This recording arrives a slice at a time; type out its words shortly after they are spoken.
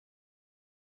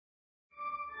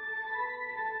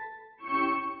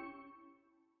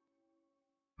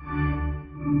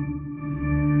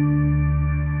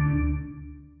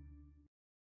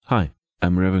Hi,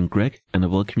 I'm Reverend Greg and I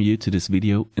welcome you to this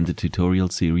video in the tutorial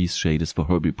series Shaders for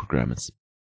Hobby Programmers.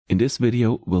 In this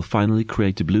video, we'll finally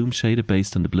create a bloom shader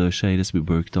based on the blur shaders we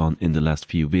worked on in the last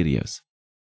few videos.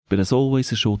 But as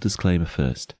always, a short disclaimer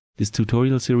first. This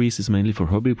tutorial series is mainly for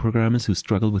hobby programmers who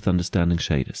struggle with understanding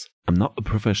shaders. I'm not a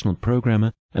professional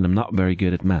programmer and I'm not very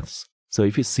good at maths. So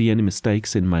if you see any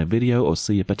mistakes in my video or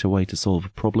see a better way to solve a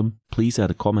problem, please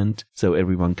add a comment so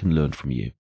everyone can learn from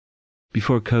you.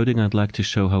 Before coding, I'd like to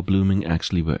show how blooming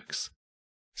actually works.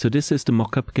 So this is the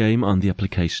mockup game on the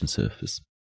application surface.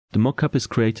 The mockup is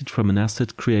created from an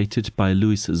asset created by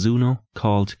Zuno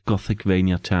called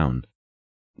Gothicvania Town.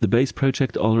 The base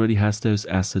project already has those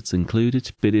assets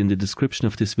included, but in the description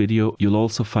of this video you'll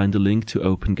also find a link to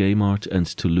OpenGameArt and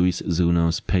to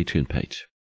Zuno's Patreon page.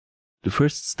 The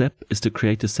first step is to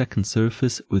create a second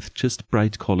surface with just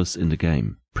bright colors in the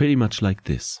game, pretty much like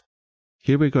this.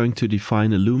 Here we're going to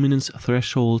define a luminance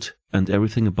threshold, and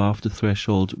everything above the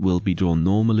threshold will be drawn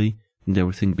normally and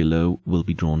everything below will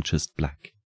be drawn just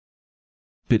black.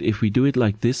 But if we do it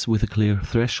like this with a clear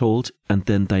threshold and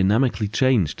then dynamically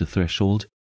change the threshold,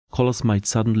 colors might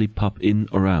suddenly pop in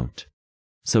or out.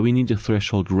 So we need a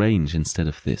threshold range instead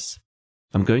of this.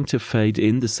 I'm going to fade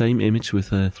in the same image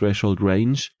with a threshold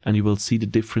range, and you will see the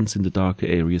difference in the darker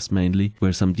areas mainly,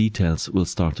 where some details will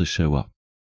start to show up.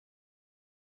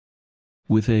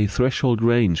 With a threshold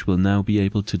range, we'll now be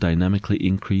able to dynamically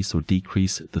increase or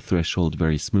decrease the threshold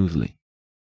very smoothly.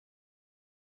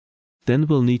 Then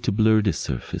we'll need to blur this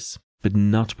surface, but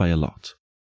not by a lot.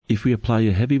 If we apply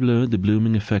a heavy blur, the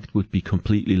blooming effect would be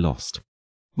completely lost.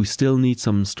 We still need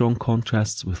some strong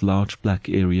contrasts with large black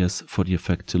areas for the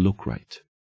effect to look right.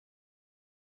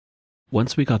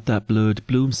 Once we got that blurred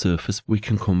bloom surface, we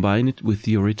can combine it with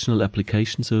the original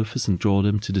application surface and draw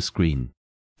them to the screen.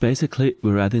 Basically,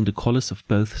 we're adding the colors of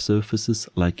both surfaces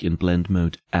like in blend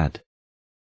mode add.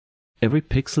 Every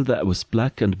pixel that was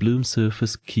black and bloom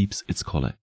surface keeps its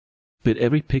color. But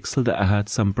every pixel that had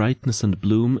some brightness on the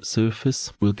bloom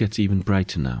surface will get even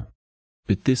brighter now.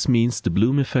 But this means the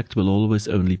bloom effect will always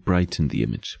only brighten the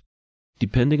image.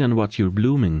 Depending on what you're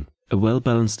blooming, a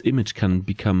well-balanced image can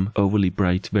become overly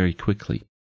bright very quickly.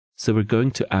 So we're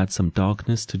going to add some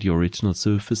darkness to the original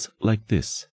surface like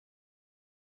this.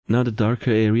 Now the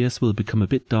darker areas will become a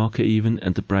bit darker even,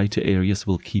 and the brighter areas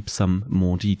will keep some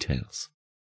more details.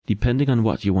 Depending on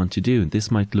what you want to do,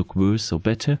 this might look worse or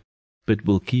better, but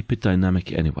we'll keep it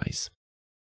dynamic anyways.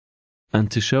 And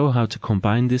to show how to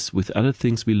combine this with other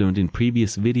things we learned in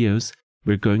previous videos,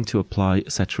 we're going to apply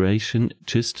saturation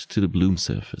just to the bloom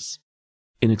surface.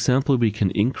 In example, we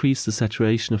can increase the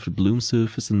saturation of the bloom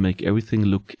surface and make everything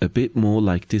look a bit more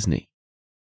like Disney.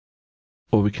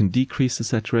 Or we can decrease the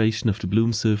saturation of the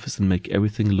bloom surface and make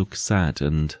everything look sad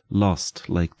and lost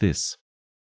like this.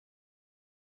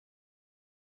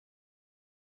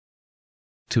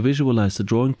 To visualize the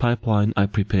drawing pipeline, I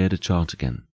prepared a chart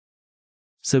again.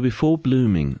 So before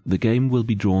blooming, the game will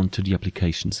be drawn to the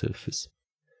application surface.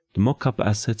 The mockup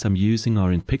assets I'm using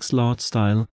are in pixel art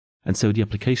style, and so the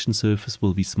application surface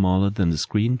will be smaller than the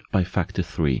screen by factor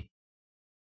 3.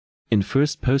 In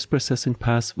first post-processing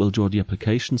pass, we'll draw the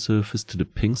application surface to the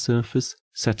pink surface,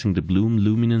 setting the bloom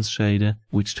luminance shader,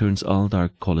 which turns all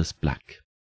dark colors black.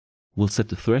 We'll set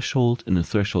the threshold and a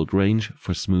threshold range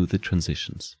for smoother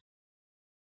transitions.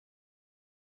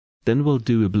 Then we'll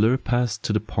do a blur pass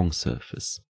to the Pong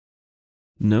surface.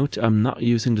 Note I'm not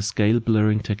using the scale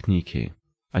blurring technique here.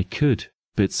 I could,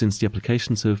 but since the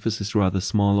application surface is rather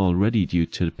small already due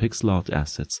to the pixel art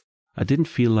assets, I didn't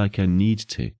feel like I need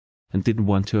to, and didn't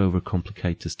want to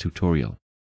overcomplicate this tutorial.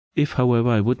 If however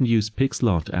I wouldn't use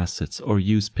pixel art assets or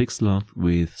use pixel art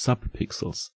with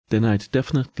subpixels, then I'd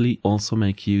definitely also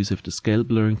make use of the scale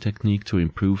blurring technique to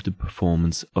improve the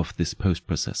performance of this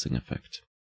post-processing effect.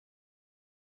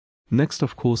 Next,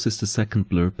 of course, is the second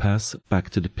blur pass back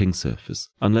to the pink surface,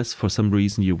 unless for some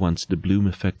reason you want the bloom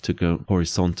effect to go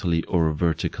horizontally or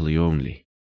vertically only.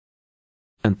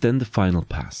 And then the final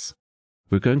pass.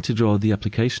 We're going to draw the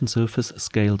application surface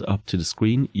scaled up to the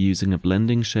screen using a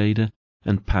blending shader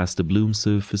and pass the bloom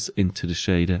surface into the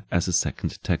shader as a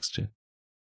second texture.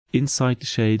 Inside the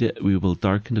shader, we will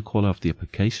darken the color of the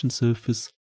application surface,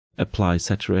 apply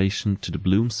saturation to the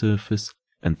bloom surface,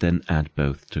 and then add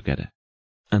both together.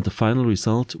 And the final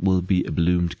result will be a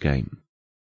bloomed game.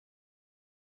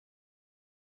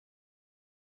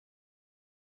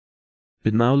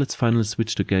 But now let's finally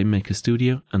switch to GameMaker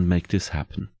Studio and make this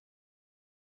happen.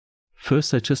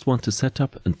 First, I just want to set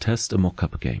up and test a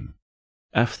mockup game.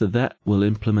 After that, we'll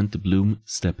implement the bloom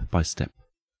step by step.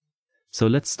 So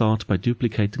let's start by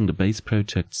duplicating the base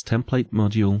project's template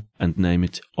module and name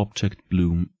it Object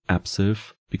Bloom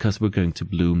AppSurf because we're going to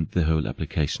bloom the whole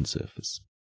application surface.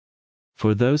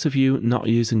 For those of you not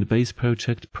using the base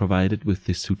project provided with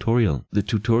this tutorial, the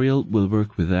tutorial will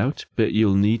work without, but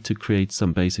you'll need to create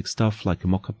some basic stuff like a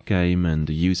mockup game and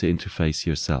a user interface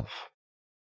yourself.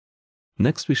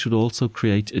 Next, we should also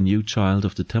create a new child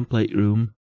of the template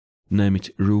room, name it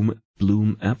Room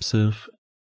Bloom App Surf,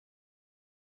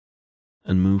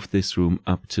 and move this room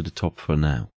up to the top for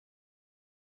now.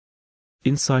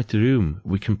 Inside the room,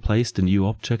 we can place the new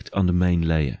object on the main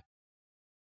layer.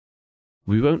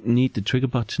 We won't need the trigger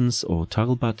buttons or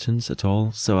toggle buttons at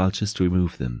all, so I'll just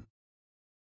remove them.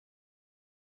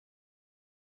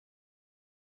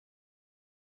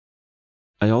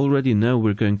 I already know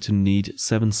we're going to need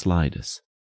 7 sliders,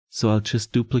 so I'll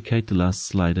just duplicate the last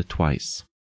slider twice.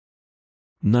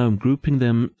 Now I'm grouping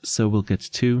them so we'll get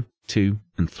 2, 2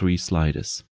 and 3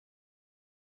 sliders.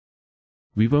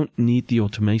 We won't need the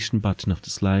automation button of the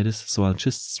sliders, so I'll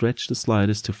just stretch the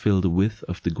sliders to fill the width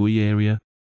of the GUI area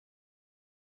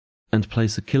and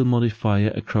place a kill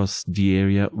modifier across the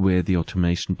area where the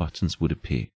automation buttons would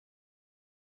appear.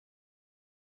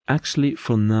 Actually,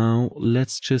 for now,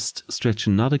 let's just stretch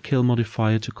another kill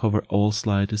modifier to cover all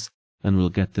sliders, and we'll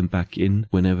get them back in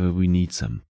whenever we need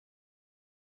some.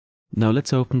 Now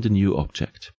let's open the new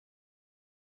object.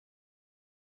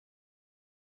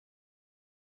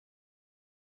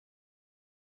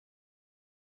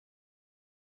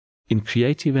 In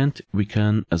Create Event, we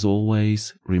can, as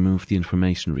always, remove the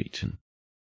information region.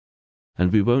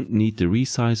 And we won't need the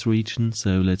resize region,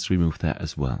 so let's remove that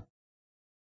as well.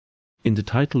 In the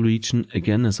title region,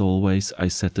 again as always, I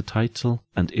set the title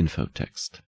and info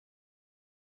text.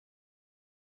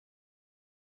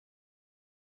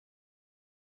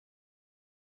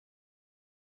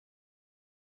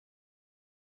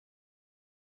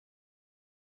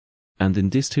 And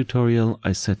in this tutorial,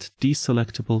 I set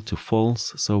deselectable to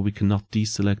false, so we cannot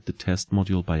deselect the test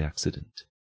module by accident.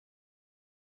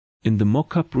 In the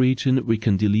mockup region, we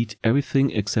can delete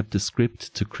everything except the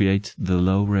script to create the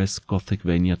low-res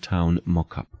Gothicvania town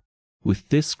mockup. With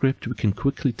this script, we can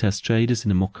quickly test shaders in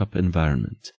a mockup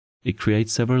environment. It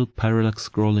creates several parallax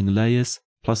scrolling layers,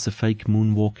 plus a fake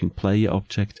moonwalking player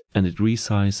object, and it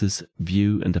resizes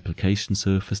view and application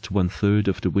surface to 1/3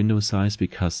 of the window size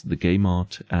because the game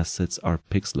art assets are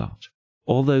pixel art.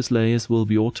 All those layers will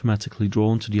be automatically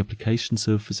drawn to the application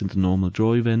surface in the normal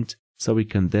draw event, so we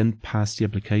can then pass the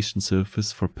application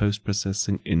surface for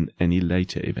post-processing in any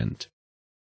later event.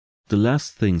 The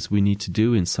last things we need to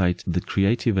do inside the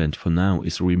Create event for now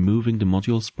is removing the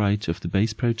module sprite of the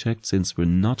base project, since we're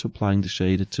not applying the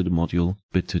shader to the module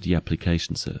but to the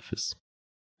application surface.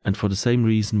 And for the same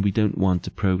reason, we don't want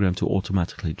the program to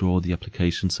automatically draw the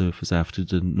application surface after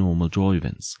the normal draw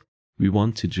events. We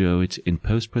want to draw it in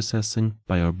post-processing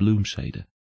by our bloom shader.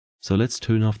 So let's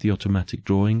turn off the automatic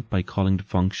drawing by calling the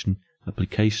function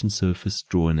application surface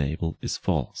draw enable is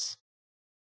false.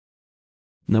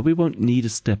 Now we won't need a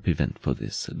step event for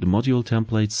this. The module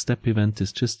template's step event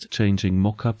is just changing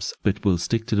mockups, but we'll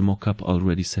stick to the mockup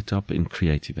already set up in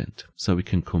Create event, so we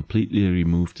can completely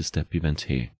remove the step event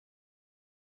here.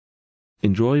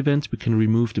 In draw event, we can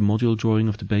remove the module drawing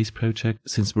of the base project,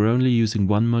 since we're only using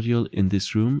one module in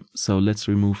this room, so let's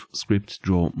remove script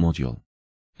draw module.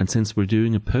 And since we're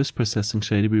doing a post-processing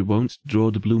shader, we won't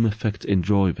draw the bloom effect in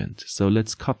draw event, so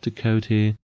let's cut the code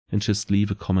here and just leave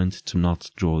a comment to not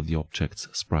draw the object's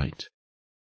sprite.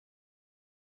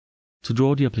 To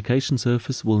draw the application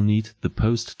surface, we'll need the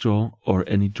post draw or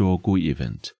any draw GUI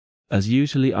event. As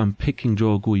usually, I'm picking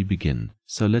draw GUI begin,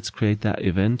 so let's create that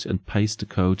event and paste the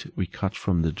code we cut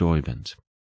from the draw event.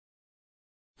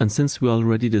 And since we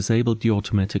already disabled the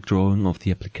automatic drawing of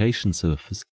the application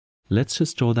surface, let's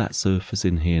just draw that surface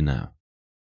in here now.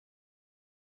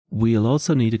 We'll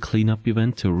also need a cleanup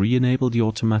event to re-enable the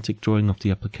automatic drawing of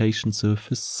the application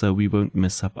surface so we won't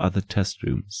mess up other test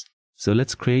rooms. So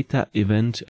let's create that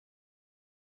event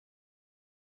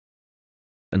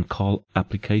and call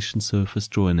application surface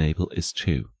draw enable is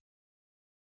true.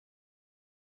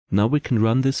 Now we can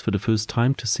run this for the first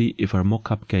time to see if our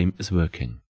mockup game is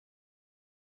working.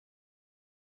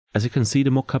 As you can see, the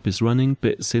mockup is running,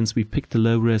 but since we picked the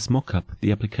low-res mockup,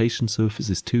 the application surface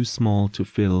is too small to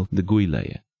fill the GUI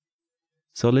layer.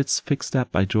 So let's fix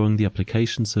that by drawing the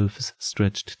application surface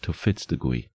stretched to fit the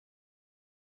GUI.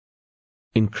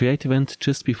 In Create event,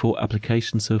 just before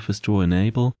application surface draw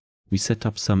enable, we set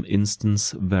up some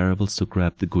instance variables to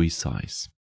grab the GUI size.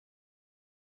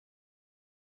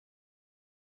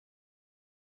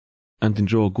 And in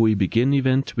draw GUI begin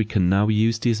event, we can now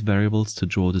use these variables to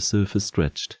draw the surface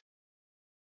stretched.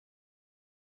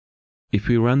 If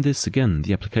we run this again,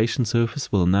 the application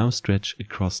surface will now stretch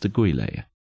across the GUI layer.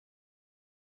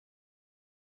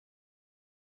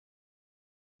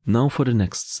 Now for the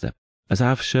next step. As I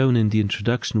have shown in the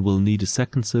introduction, we'll need a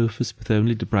second surface with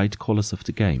only the bright colors of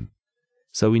the game.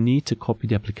 So we need to copy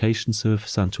the application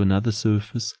surface onto another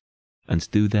surface and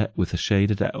do that with a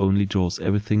shader that only draws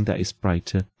everything that is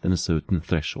brighter than a certain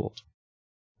threshold.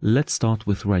 Let's start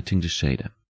with writing the shader.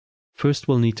 First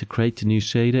we'll need to create a new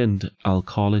shader and I'll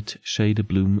call it Shader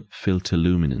Bloom Filter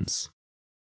Luminance.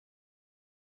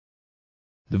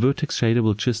 The vertex shader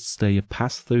will just stay a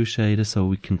pass-through shader so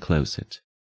we can close it.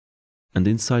 And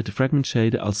inside the fragment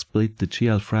shader I'll split the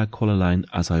GLFrag color line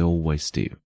as I always do.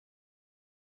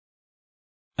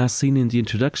 As seen in the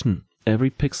introduction, every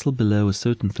pixel below a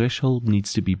certain threshold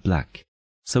needs to be black,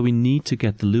 so we need to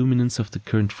get the luminance of the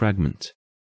current fragment.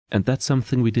 And that's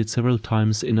something we did several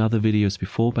times in other videos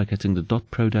before by getting the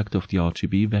dot product of the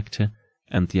RGB vector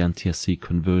and the NTSC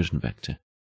conversion vector.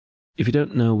 If you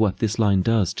don't know what this line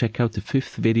does, check out the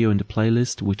 5th video in the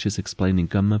playlist, which is explaining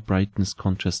gamma, brightness,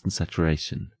 contrast and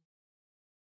saturation.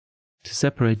 To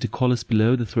separate the colors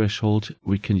below the threshold,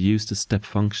 we can use the step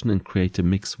function and create a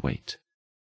mix weight.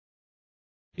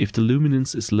 If the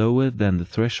luminance is lower than the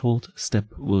threshold, step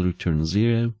will return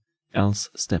 0, else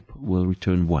step will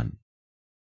return 1.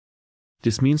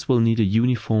 This means we'll need a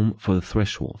uniform for the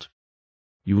threshold.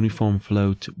 Uniform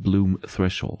float bloom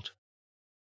threshold.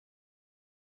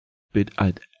 But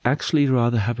I'd actually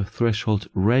rather have a threshold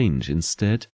range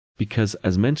instead, because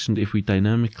as mentioned, if we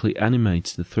dynamically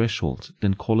animate the threshold,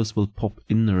 then colors will pop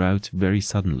in or out very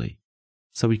suddenly.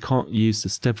 So we can't use the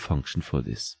step function for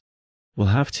this. We'll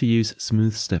have to use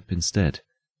smooth step instead.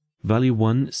 Value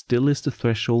 1 still is the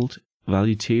threshold,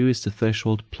 value 2 is the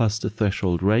threshold plus the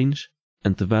threshold range,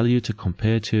 and the value to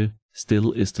compare to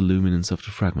still is the luminance of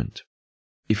the fragment.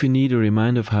 If you need a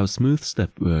reminder of how smooth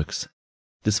step works,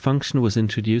 this function was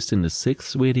introduced in the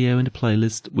 6th video in the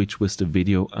playlist, which was the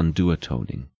video on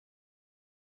duotoning.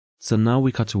 So now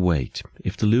we got a weight.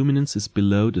 If the luminance is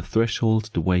below the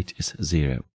threshold, the weight is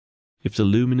 0. If the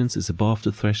luminance is above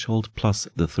the threshold plus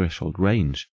the threshold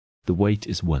range, the weight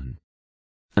is 1.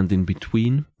 And in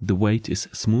between, the weight is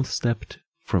smooth stepped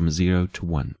from 0 to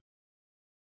 1.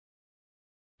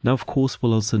 Now of course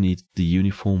we'll also need the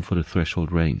uniform for the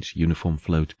threshold range, uniform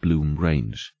float bloom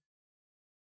range.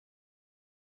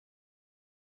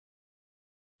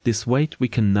 This weight we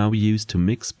can now use to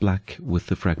mix black with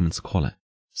the fragment's color.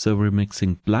 So we're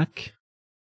mixing black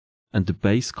and the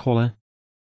base color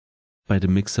by the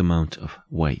mix amount of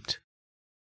weight.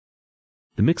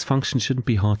 The mix function shouldn't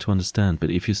be hard to understand, but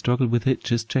if you struggle with it,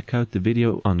 just check out the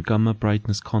video on gamma,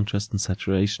 brightness, contrast and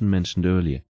saturation mentioned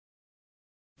earlier.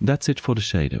 That's it for the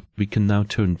shader. We can now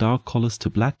turn dark colors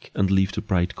to black and leave the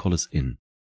bright colors in.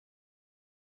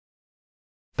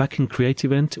 Back in Create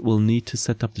event, we'll need to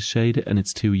set up the shader and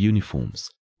its 2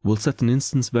 uniforms. We'll set an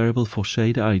instance variable for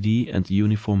shader ID and the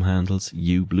uniform handles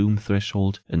uBloom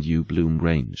threshold and uBloom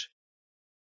range.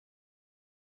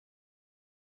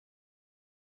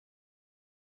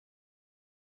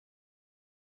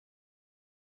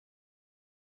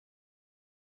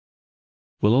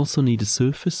 We'll also need a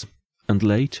surface, and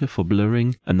later for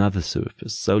blurring another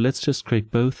surface, so let's just create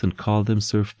both and call them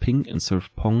Surf Ping and Surf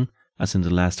Pong as in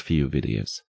the last few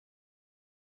videos.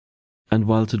 And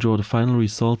while to draw the final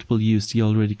result we'll use the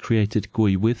already created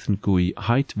GUI width and GUI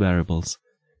height variables,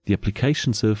 the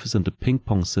application surface and the ping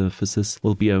pong surfaces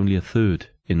will be only a third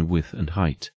in width and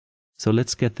height. So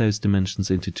let's get those dimensions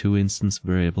into 2 instance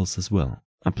variables as well,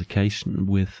 application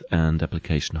width and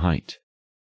application height.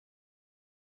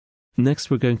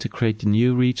 Next we're going to create a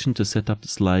new region to set up the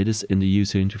sliders in the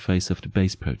user interface of the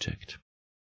base project.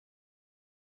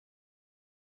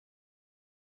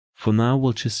 For now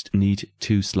we'll just need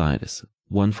 2 sliders,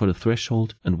 one for the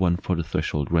threshold and one for the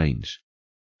threshold range.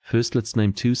 First let's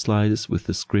name 2 sliders with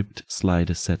the script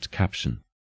slider set caption.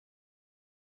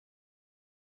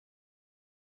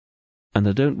 And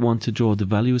I don't want to draw the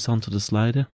values onto the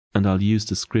slider, and I'll use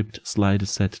the script slider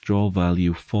set draw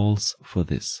value false for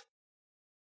this.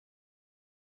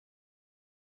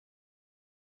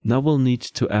 Now we'll need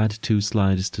to add 2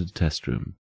 sliders to the test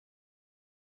room.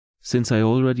 Since I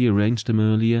already arranged them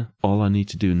earlier, all I need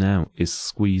to do now is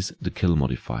squeeze the kill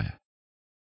modifier.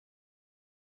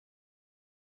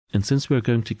 And since we're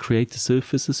going to create the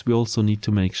surfaces, we also need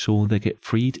to make sure they get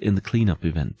freed in the cleanup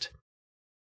event.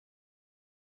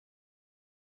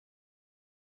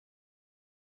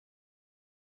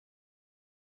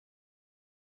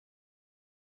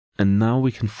 And now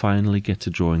we can finally get to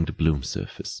drawing the bloom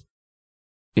surface.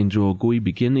 In Draw GUI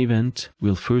Begin event,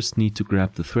 we'll first need to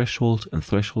grab the threshold and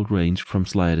threshold range from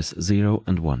sliders 0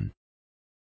 and 1.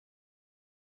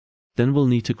 Then we'll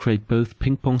need to create both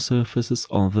ping pong surfaces,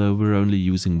 although we're only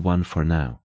using one for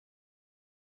now.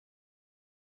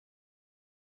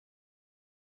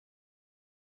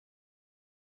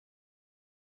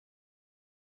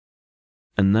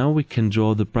 And now we can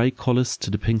draw the bright colors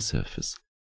to the pink surface.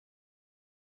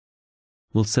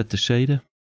 We'll set the shader.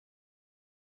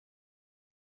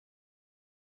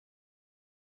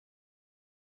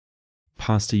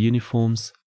 Pass the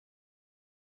uniforms.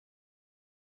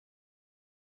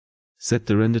 Set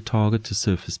the render target to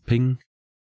surface ping.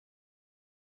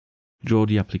 Draw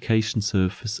the application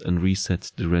surface and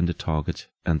reset the render target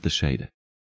and the shader.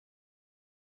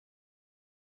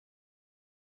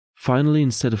 Finally,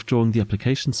 instead of drawing the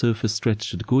application surface stretched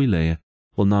to the GUI layer,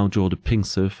 we'll now draw the pink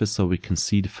surface so we can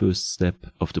see the first step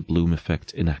of the bloom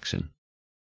effect in action.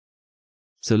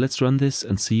 So let's run this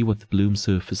and see what the bloom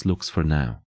surface looks for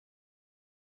now.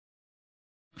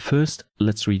 First,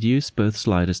 let's reduce both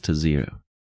sliders to 0.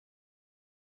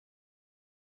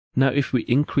 Now if we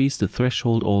increase the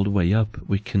threshold all the way up,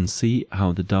 we can see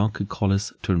how the darker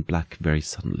colors turn black very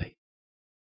suddenly.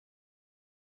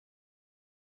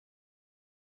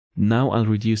 Now I'll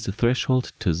reduce the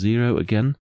threshold to 0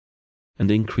 again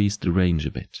and increase the range a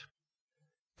bit.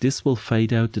 This will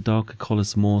fade out the darker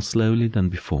colors more slowly than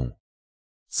before.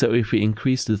 So if we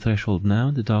increase the threshold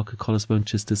now, the darker colors won't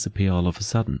just disappear all of a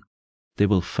sudden. They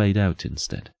will fade out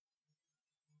instead.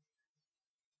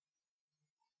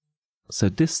 So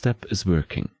this step is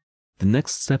working. The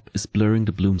next step is blurring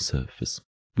the bloom surface.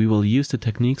 We will use the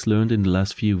techniques learned in the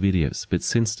last few videos, but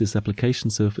since this application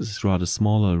surface is rather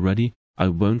small already, I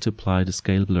won't apply the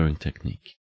scale blurring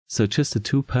technique. So just a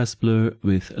 2-pass blur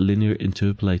with linear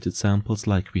interpolated samples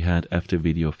like we had after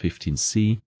video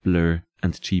 15C, blur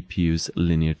and GPU's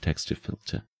linear texture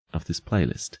filter of this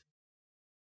playlist.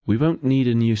 We won't need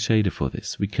a new shader for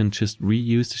this, we can just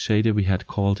reuse the shader we had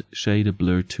called shader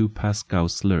blur 2-pass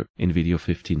Gauss slur in video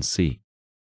 15C.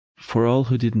 For all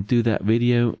who didn't do that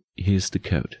video, here's the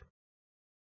code.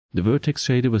 The vertex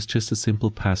shader was just a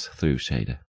simple pass-through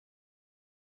shader.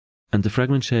 And the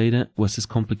fragment shader was this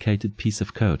complicated piece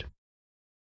of code.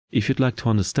 If you'd like to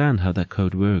understand how that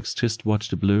code works, just watch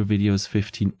the blur videos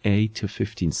 15A to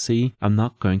 15C, I'm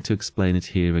not going to explain it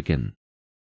here again.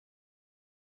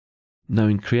 Now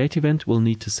in Create event we'll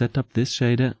need to set up this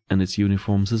shader and its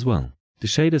uniforms as well. The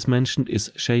shader as mentioned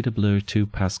is shader blur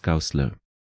 2-pass Gauss slur.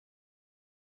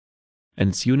 And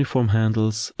its uniform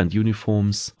handles and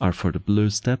uniforms are for the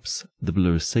blur steps, the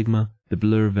blur sigma, the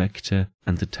blur vector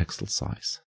and the texel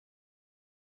size.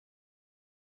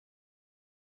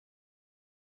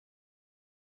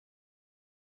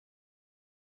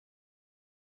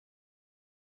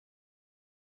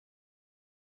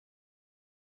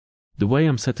 The way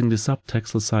I'm setting this up,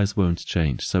 texel size won't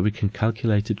change, so we can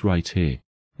calculate it right here.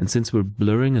 And since we're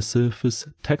blurring a surface,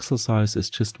 texel size is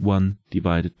just 1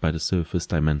 divided by the surface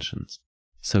dimensions.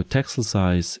 So texel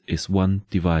size is 1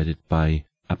 divided by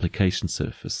application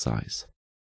surface size.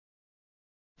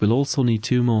 We'll also need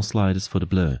 2 more sliders for the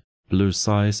blur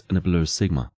size and a blur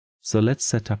sigma. So let's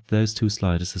set up those 2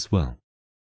 sliders as well.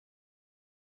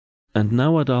 And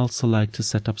now I'd also like to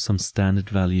set up some standard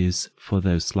values for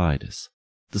those sliders.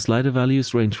 The slider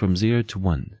values range from 0 to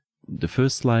 1. The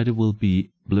first slider will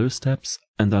be blur steps,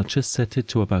 and I'll just set it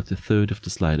to about 1/3 of the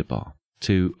slider bar,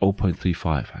 to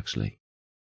 0.35 actually.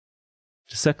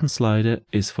 The second slider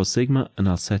is for sigma, and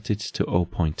I'll set it to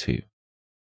 0.2.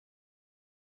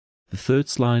 The third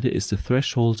slider is the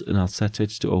threshold, and I'll set it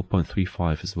to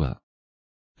 0.35 as well.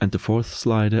 And the fourth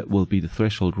slider will be the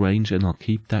threshold range, and I'll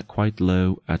keep that quite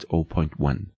low at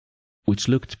 0.1, which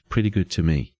looked pretty good to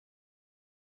me.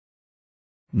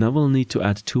 Now we'll need to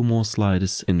add 2 more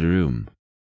sliders in the room.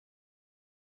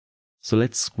 So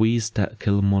let's squeeze that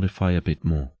kill modifier a bit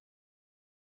more.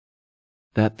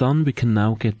 That done, we can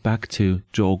now get back to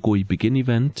draw GUI begin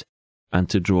event and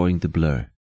to drawing the blur.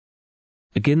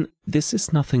 Again, this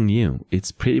is nothing new,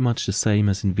 it's pretty much the same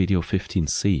as in video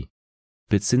 15C.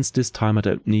 But since this time I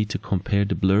don't need to compare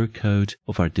the blur code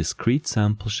of our discrete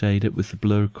sample shader with the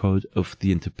blur code of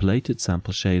the interpolated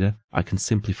sample shader, I can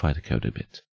simplify the code a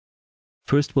bit.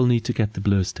 First we'll need to get the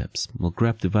blur steps. We'll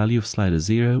grab the value of slider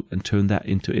 0 and turn that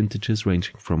into integers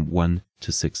ranging from 1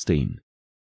 to 16.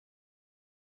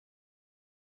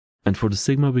 And for the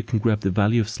sigma we can grab the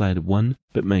value of slider 1,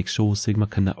 but make sure sigma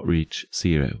cannot reach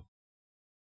 0.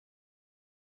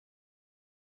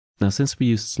 Now since we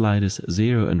used sliders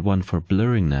 0 and 1 for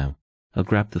blurring now, I'll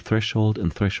grab the threshold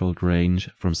and threshold range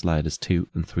from sliders 2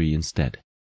 and 3 instead.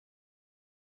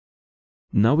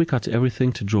 Now we got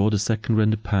everything to draw the second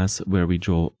render pass where we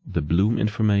draw the bloom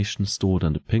information stored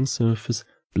on the ping surface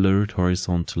blurred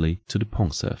horizontally to the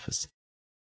pong surface.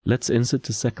 Let's insert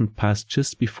the second pass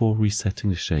just before resetting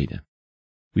the shader.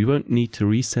 We won't need to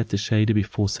reset the shader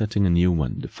before setting a new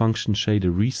one. The function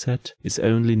shader reset is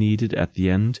only needed at the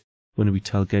end when we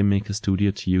tell GameMaker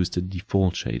Studio to use the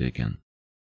default shader again.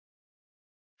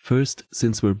 First,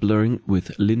 since we're blurring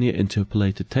with linear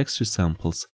interpolated texture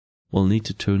samples, we'll need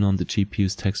to turn on the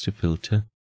GPU's texture filter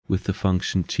with the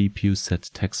function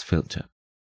GPU-set-text-filter.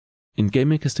 In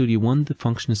GameMaker Studio 1, the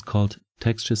function is called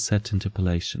texture set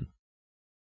interpolation.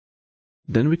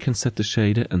 Then we can set the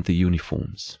shader and the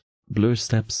uniforms, blur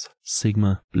steps,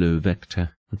 sigma, blur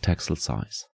vector, and texel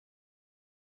size.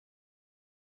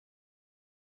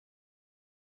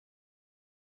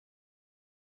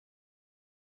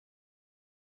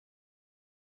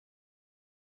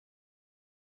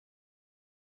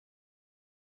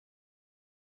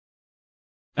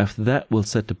 After that, we'll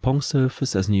set the Pong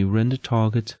surface as new render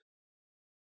target,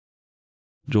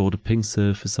 draw the ping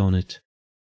surface on it,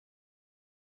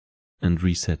 and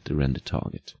reset the render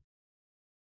target.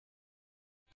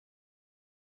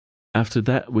 After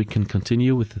that, we can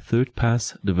continue with the third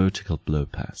pass, the vertical blur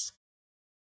pass.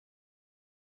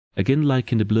 Again,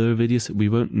 like in the blur videos, we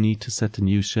won't need to set a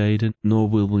new shader, nor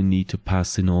will we need to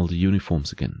pass in all the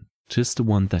uniforms again. Just the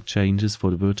one that changes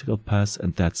for the vertical pass,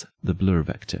 and that's the blur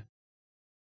vector.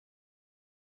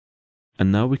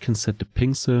 And now we can set the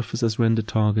ping surface as render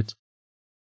target,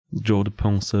 draw the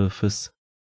Pong surface,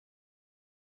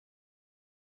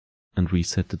 and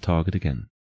reset the target again.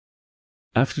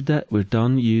 After that, we're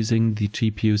done using the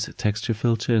GPU's texture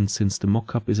filter, and since the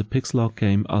mockup is a pixel art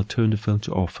game, I'll turn the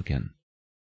filter off again.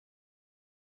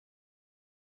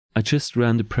 I just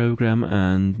ran the program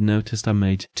and noticed I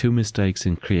made two mistakes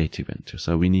in Creative Enter,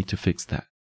 so we need to fix that.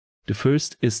 The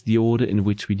first is the order in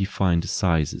which we define the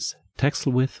sizes.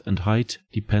 Texel width and height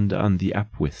depend on the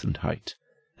app width and height,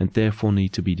 and therefore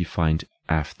need to be defined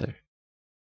after.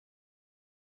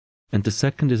 And the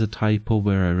second is a typo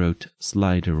where I wrote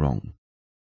slider wrong.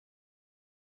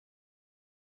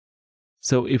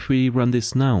 So if we run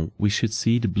this now, we should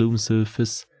see the bloom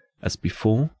surface as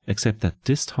before, except that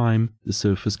this time the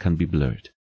surface can be blurred.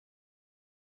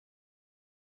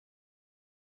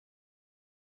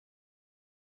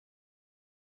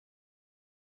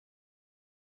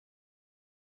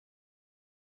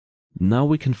 Now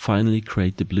we can finally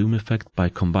create the bloom effect by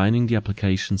combining the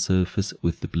application surface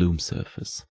with the bloom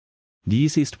surface. The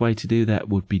easiest way to do that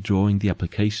would be drawing the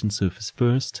application surface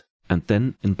first, and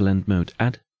then in blend mode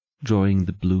add, drawing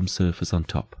the bloom surface on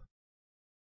top.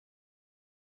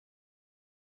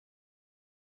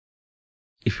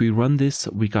 If we run this,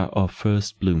 we got our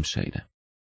first bloom shader.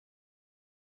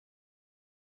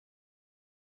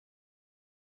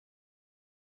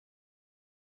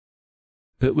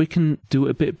 But we can do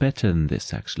a bit better than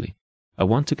this actually. I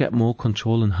want to get more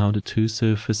control on how the two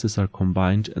surfaces are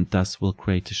combined, and thus will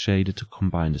create a shader to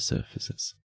combine the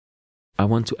surfaces. I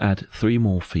want to add 3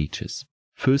 more features.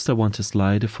 First, I want a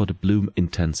slider for the bloom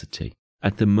intensity.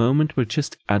 At the moment we're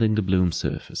just adding the bloom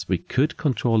surface. We could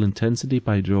control intensity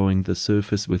by drawing the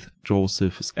surface with Draw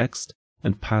Surface X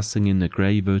and passing in a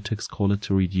gray vertex color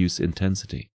to reduce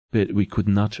intensity. But we could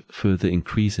not further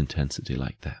increase intensity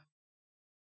like that.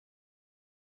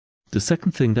 The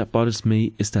second thing that bothers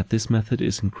me is that this method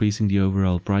is increasing the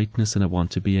overall brightness, and I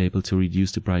want to be able to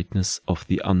reduce the brightness of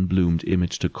the unbloomed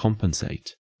image to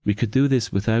compensate. We could do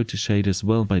this without a shader as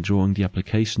well by drawing the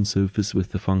application surface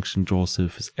with the function Draw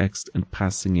Surface X and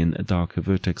passing in a darker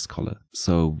vertex color,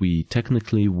 so we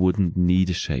technically wouldn't need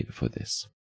a shader for this.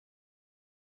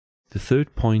 The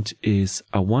third point is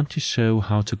I want to show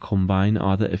how to combine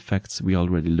other effects we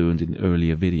already learned in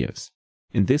earlier videos.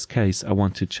 In this case, I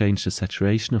want to change the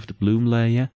saturation of the bloom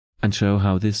layer and show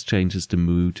how this changes the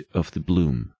mood of the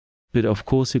bloom. But of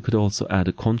course you could also add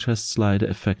a contrast slider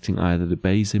affecting either the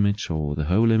base image or the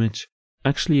whole image.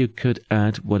 Actually you could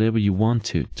add whatever you want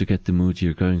to get the mood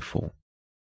you're going for.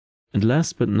 And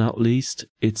last but not least,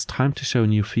 it's time to show a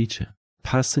new feature.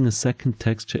 Passing a second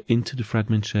texture into the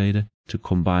fragment shader to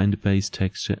combine the base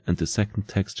texture and the second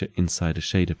texture inside a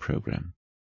shader program.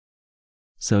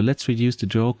 So let's reduce the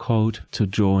draw code to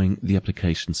drawing the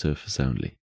application surface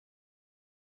only.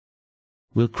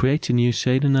 We'll create a new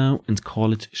shader now and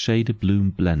call it Shader Bloom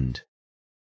Blend.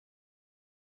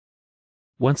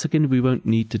 Once again, we won't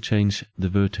need to change the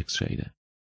vertex shader.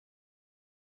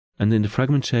 And in the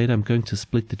fragment shader, I'm going to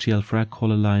split the GLFrag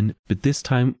color line, but this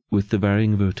time with the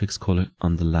varying vertex color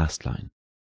on the last line.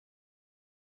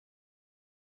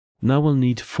 Now we'll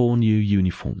need 4 new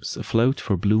uniforms: a float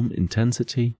for bloom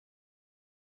intensity,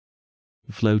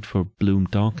 a float for bloom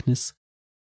darkness,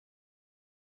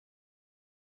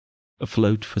 a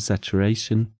float for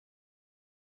saturation,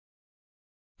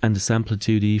 and a sampler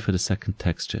 2D for the second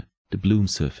texture, the bloom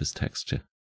surface texture.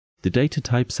 The data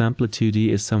type sampler 2D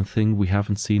is something we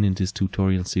haven't seen in this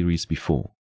tutorial series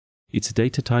before. It's a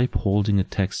data type holding a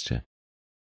texture.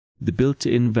 The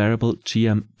built-in variable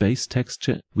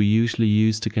GM_base_texture we usually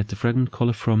use to get the fragment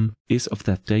color from is of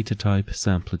that data type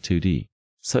sampler2D,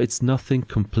 so it's nothing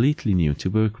completely new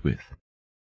to work with.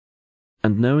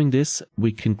 And knowing this,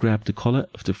 we can grab the color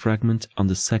of the fragment on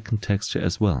the second texture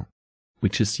as well. We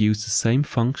just use the same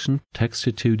function,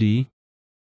 texture2D,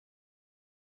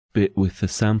 but with the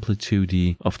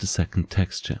sampler2D of the second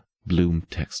texture, bloom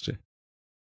texture.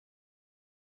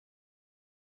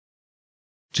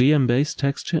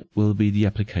 GM_base_texture will be the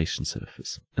application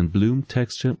surface, and bloom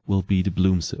texture will be the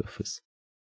bloom surface.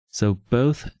 So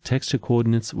both texture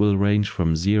coordinates will range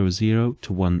from 0, 0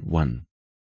 to 1, 1.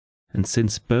 And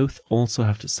since both also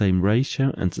have the same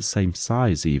ratio and the same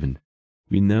size even,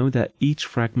 we know that each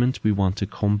fragment we want to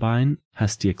combine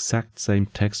has the exact same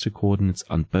texture coordinates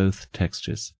on both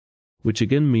textures, which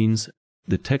again means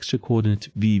the texture coordinate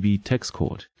VV text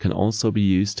chord can also be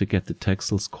used to get the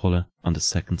textile's color on the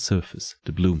second surface,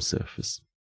 the bloom surface.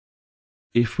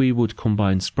 If we would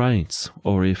combine sprites,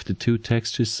 or if the two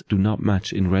textures do not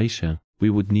match in ratio, we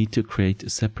would need to create a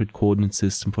separate coordinate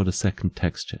system for the second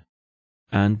texture.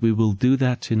 And we will do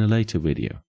that in a later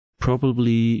video,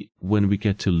 probably when we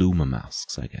get to Luma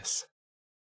masks, I guess.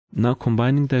 Now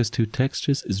combining those two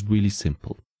textures is really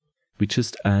simple. We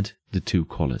just add the two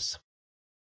colors.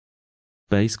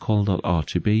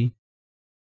 BaseCol.RGB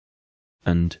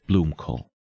and BloomCol.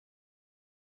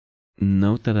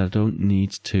 Note that I don't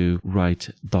need to write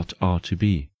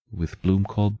 .rgb with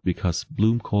BloomCol because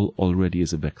BloomCol already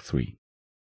is a vec3.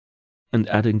 And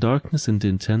adding darkness and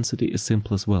intensity is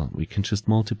simple as well. We can just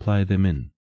multiply them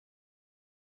in.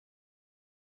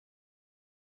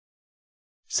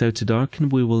 So to darken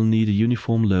we will need a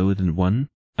uniform lower than 1,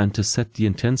 and to set the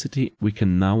intensity we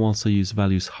can now also use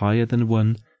values higher than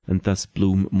 1 and thus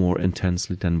bloom more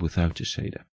intensely than without a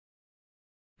shader.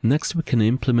 Next we can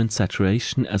implement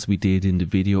saturation as we did in the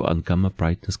video on gamma,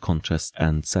 brightness, contrast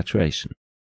and saturation.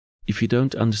 If you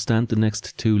don't understand the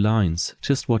next two lines,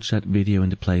 just watch that video in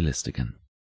the playlist again.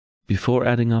 Before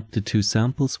adding up the two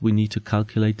samples, we need to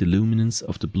calculate the luminance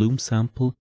of the bloom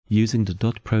sample using the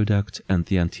dot product and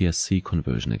the NTSC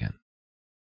conversion again.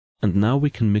 And now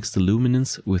we can mix the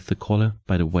luminance with the color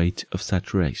by the weight of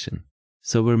saturation.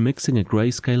 So we're mixing a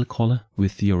grayscale color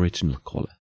with the original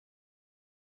color.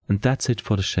 And that's it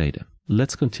for the shader.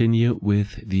 Let's continue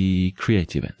with the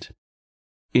create event.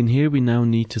 In here we now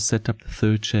need to set up the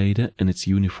third shader and its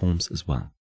uniforms as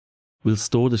well. We'll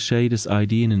store the shader's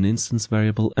ID in an instance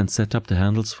variable and set up the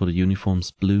handles for the uniforms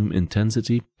bloom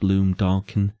intensity, bloom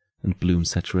darken, and bloom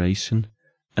saturation,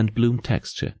 and bloom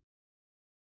texture.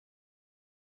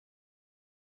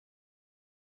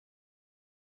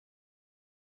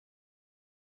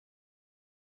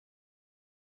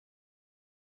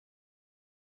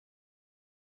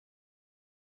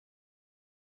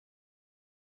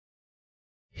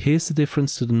 Here's the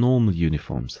difference to the normal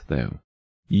uniforms though.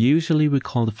 Usually we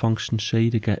call the function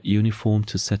shaderGetUniform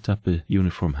to set up a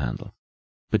uniform handle.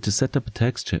 But to set up a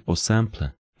texture or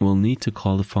sampler, we'll need to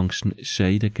call the function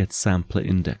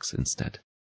shaderGetSamplerIndex instead.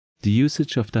 The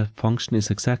usage of that function is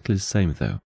exactly the same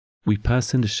though. We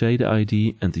pass in the shader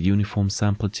ID and the uniform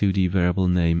sampler2D variable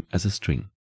name as a string.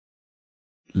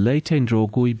 Later in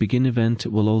DrawGUI begin event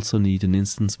we'll also need an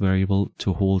instance variable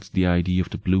to hold the ID of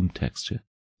the bloom texture.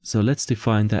 So let's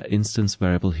define that instance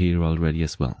variable here already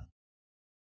as well.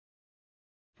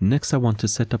 Next I want to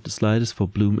set up the sliders for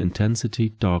bloom intensity,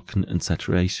 darken and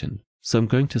saturation. So I'm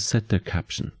going to set their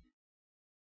caption.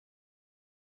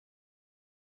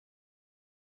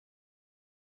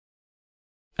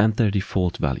 And their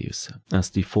default values.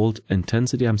 As default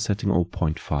intensity I'm setting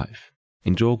 0.5.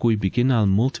 In DrawGUI begin I'll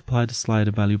multiply the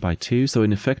slider value by 2, so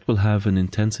in effect we'll have an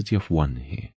intensity of 1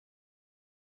 here.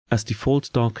 As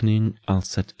default darkening, I'll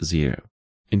set 0.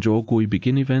 In DrawGUI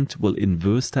begin event, we'll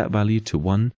inverse that value to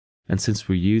 1, and since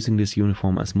we're using this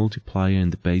uniform as multiplier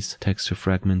in the base texture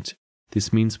fragment,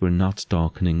 this means we're not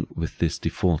darkening with this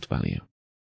default value.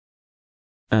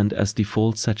 And as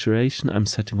default saturation, I'm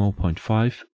setting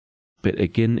 0.5, but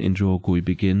again in DrawGUI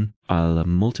begin, I'll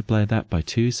multiply that by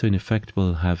 2, so in effect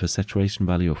we'll have a saturation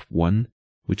value of 1,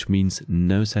 which means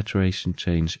no saturation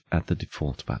change at the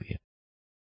default value.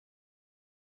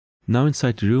 Now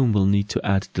inside the room we'll need to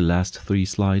add the last 3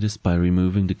 sliders by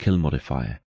removing the kill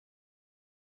modifier.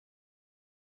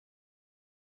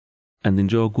 And in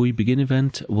DrawGUI begin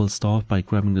event we'll start by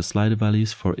grabbing the slider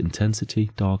values for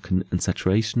intensity, darken and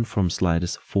saturation from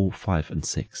sliders 4, 5 and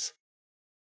 6.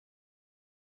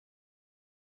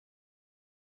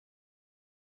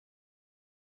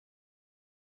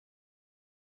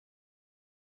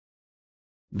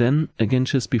 Then, again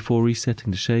just before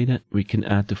resetting the shader, we can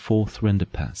add the 4th render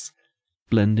pass,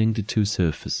 blending the two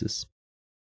surfaces.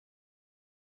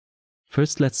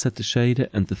 First, let's set the shader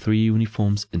and the three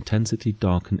uniforms intensity,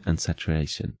 darken and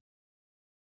saturation.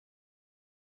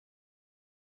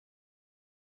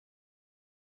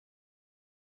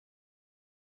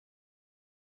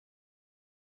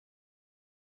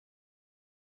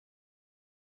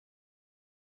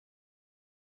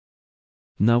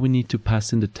 Now we need to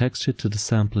pass in the texture to the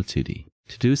sampler 2D.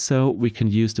 To do so, we can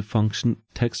use the function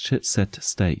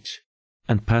textureSetStage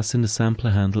and pass in the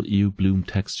sampler handle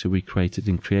uBloomTexture we created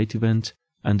in CreateEvent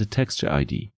and the texture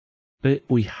ID, but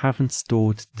we haven't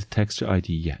stored the texture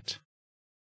ID yet.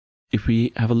 If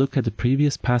we have a look at the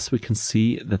previous pass, we can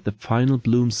see that the final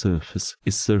bloom surface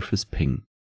is surface ping,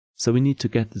 so we need to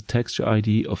get the texture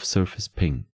ID of surface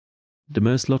ping. The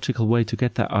most logical way to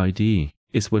get that ID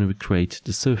is when we create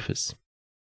the surface.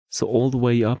 So all the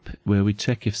way up where we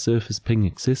check if surface ping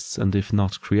exists and if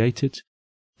not created,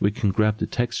 we can grab the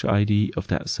texture ID of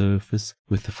that surface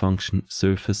with the function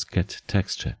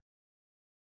surfaceGetTexture.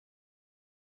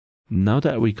 Now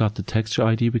that we got the texture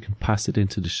ID, we can pass it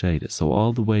into the shader. So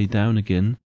all the way down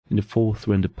again in the fourth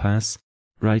render pass,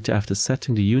 right after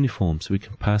setting the uniforms, we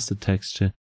can pass the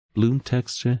texture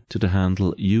BloomTexture to the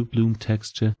handle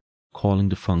uBloomTexture, calling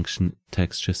the function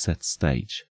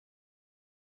textureSetStage.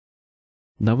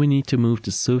 Now we need to move the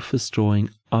surface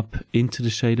drawing up into the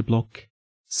shader block,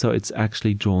 so it's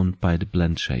actually drawn by the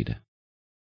blend shader.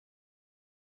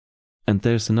 And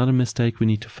there's another mistake we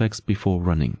need to fix before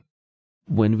running.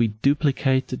 When we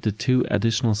duplicated the two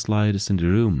additional sliders in the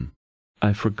room,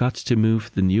 I forgot to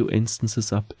move the new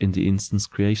instances up in the instance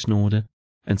creation order,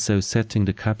 and so setting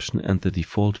the caption and the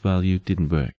default value didn't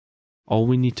work. All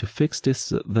we need to fix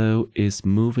this though is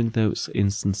moving those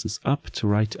instances up to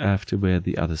right after where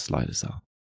the other sliders are.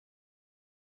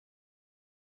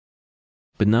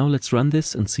 But now let's run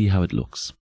this and see how it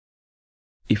looks.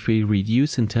 If we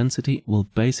reduce intensity, we'll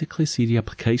basically see the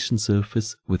application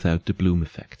surface without the bloom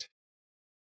effect.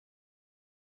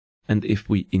 And if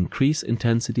we increase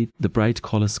intensity, the bright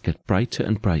colors get brighter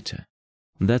and brighter.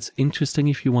 And that's interesting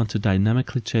if you want to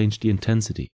dynamically change the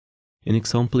intensity. In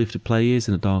example, if the player is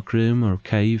in a dark room or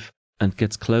cave and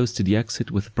gets close to the exit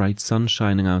with bright sun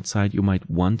shining outside, you might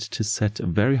want to set a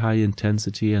very high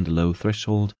intensity and a low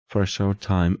threshold for a short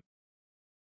time,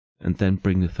 and then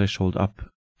bring the threshold up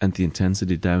and the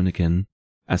intensity down again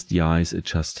as the eyes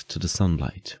adjust to the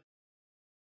sunlight.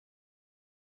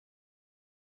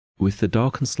 With the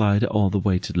darken slider all the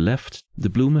way to the left, the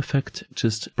bloom effect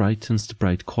just brightens the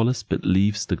bright colors but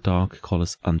leaves the dark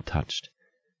colors untouched.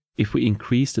 If we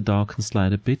increase the darken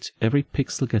slider a bit, every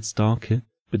pixel gets darker,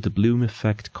 but the bloom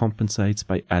effect compensates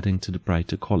by adding to the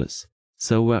brighter colors.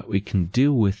 So what we can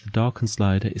do with the darken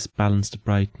slider is balance the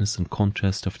brightness and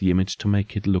contrast of the image to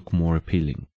make it look more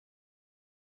appealing.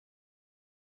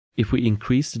 If we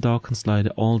increase the darken slider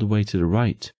all the way to the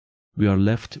right, we are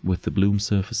left with the bloom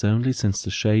surface only, since the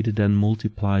shader then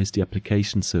multiplies the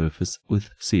application surface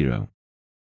with 0.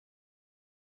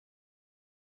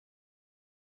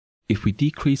 If we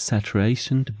decrease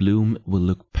saturation, the bloom will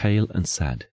look pale and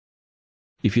sad.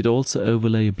 If you'd also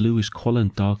overlay a bluish color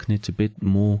and darken it a bit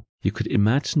more, you could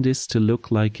imagine this to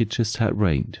look like it just had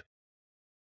rained.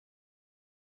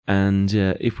 And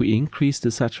if we increase the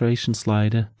saturation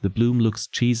slider, the bloom looks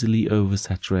cheesily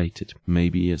oversaturated,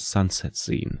 maybe a sunset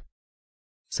scene.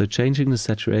 So changing the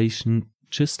saturation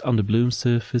just on the bloom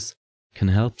surface can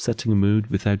help setting a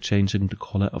mood without changing the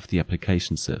color of the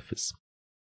application surface.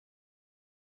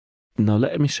 Now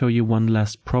let me show you one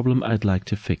last problem I'd like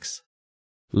to fix.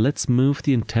 Let's move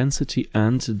the intensity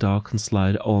and the darken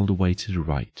slider all the way to the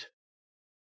right.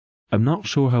 I'm not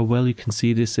sure how well you can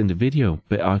see this in the video,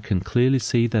 but I can clearly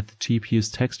see that the GPU's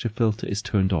texture filter is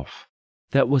turned off.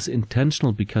 That was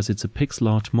intentional because it's a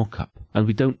pixel art mockup, and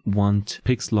we don't want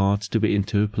pixel art to be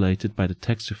interpolated by the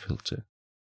texture filter.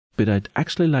 But I'd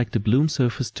actually like the bloom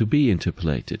surface to be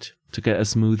interpolated, to get a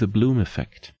smoother bloom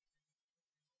effect.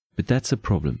 But that's a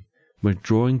problem. We're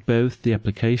drawing both the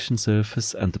application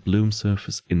surface and the bloom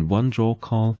surface in one draw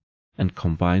call and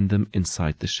combine them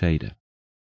inside the shader.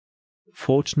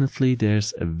 Fortunately,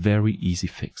 there's a very easy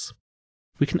fix.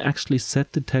 We can actually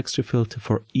set the texture filter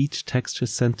for each texture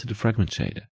sent to the fragment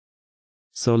shader.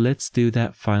 So let's do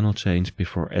that final change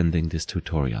before ending this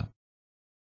tutorial.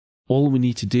 All we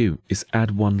need to do is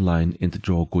add one line in the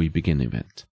Draw GUI begin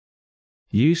event.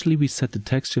 Usually we set the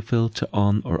texture filter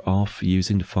on or off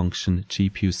using the function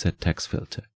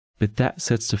GPUSetTextFilter, but that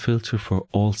sets the filter for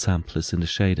all samplers in the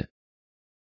shader.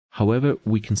 However,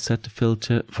 we can set the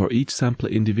filter for each sampler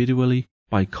individually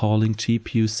by calling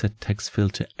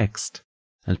GPUSetTextFilterExt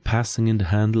and passing in the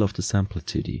handle of the sampler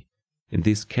 2D, in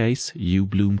this case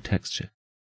uBloomTexture.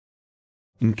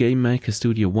 In GameMaker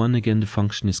Studio 1 again the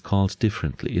function is called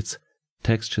differently, it's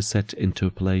texture set to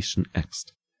interpolation X,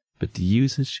 but the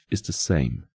usage is the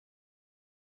same.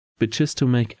 But just to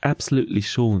make absolutely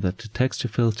sure that the texture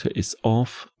filter is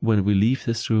off when we leave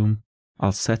this room,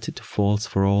 I'll set it to false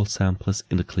for all samplers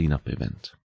in the cleanup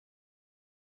event.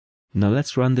 Now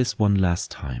let's run this one last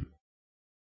time.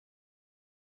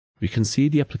 We can see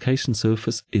the application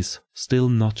surface is still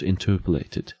not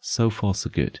interpolated, so far so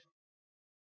good.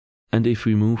 And if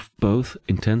we move both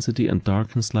intensity and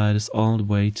darken sliders all the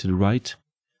way to the right,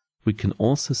 we can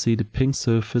also see the pink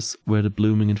surface where the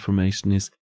blooming information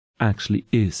is actually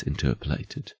is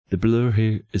interpolated. The blur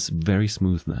here is very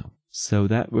smooth now, so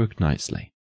that worked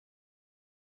nicely.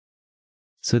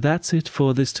 So that's it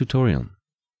for this tutorial.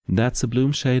 That's a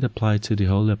bloom shade applied to the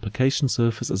whole application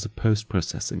surface as a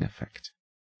post-processing effect.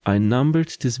 I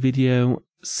numbered this video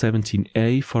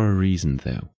 17A for a reason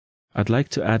though. I'd like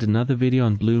to add another video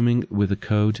on blooming with a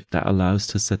code that allows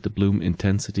to set the bloom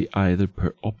intensity either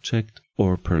per object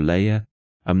or per layer.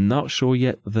 I'm not sure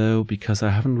yet though because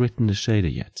I haven't written the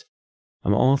shader yet.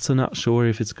 I'm also not sure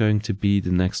if it's going to be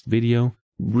the next video.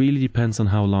 Really depends on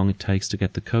how long it takes to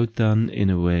get the code done in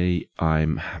a way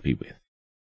I'm happy with.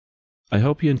 I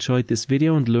hope you enjoyed this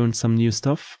video and learned some new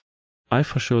stuff. I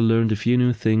for sure learned a few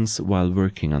new things while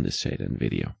working on this shader and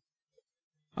video.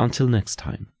 Until next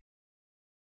time.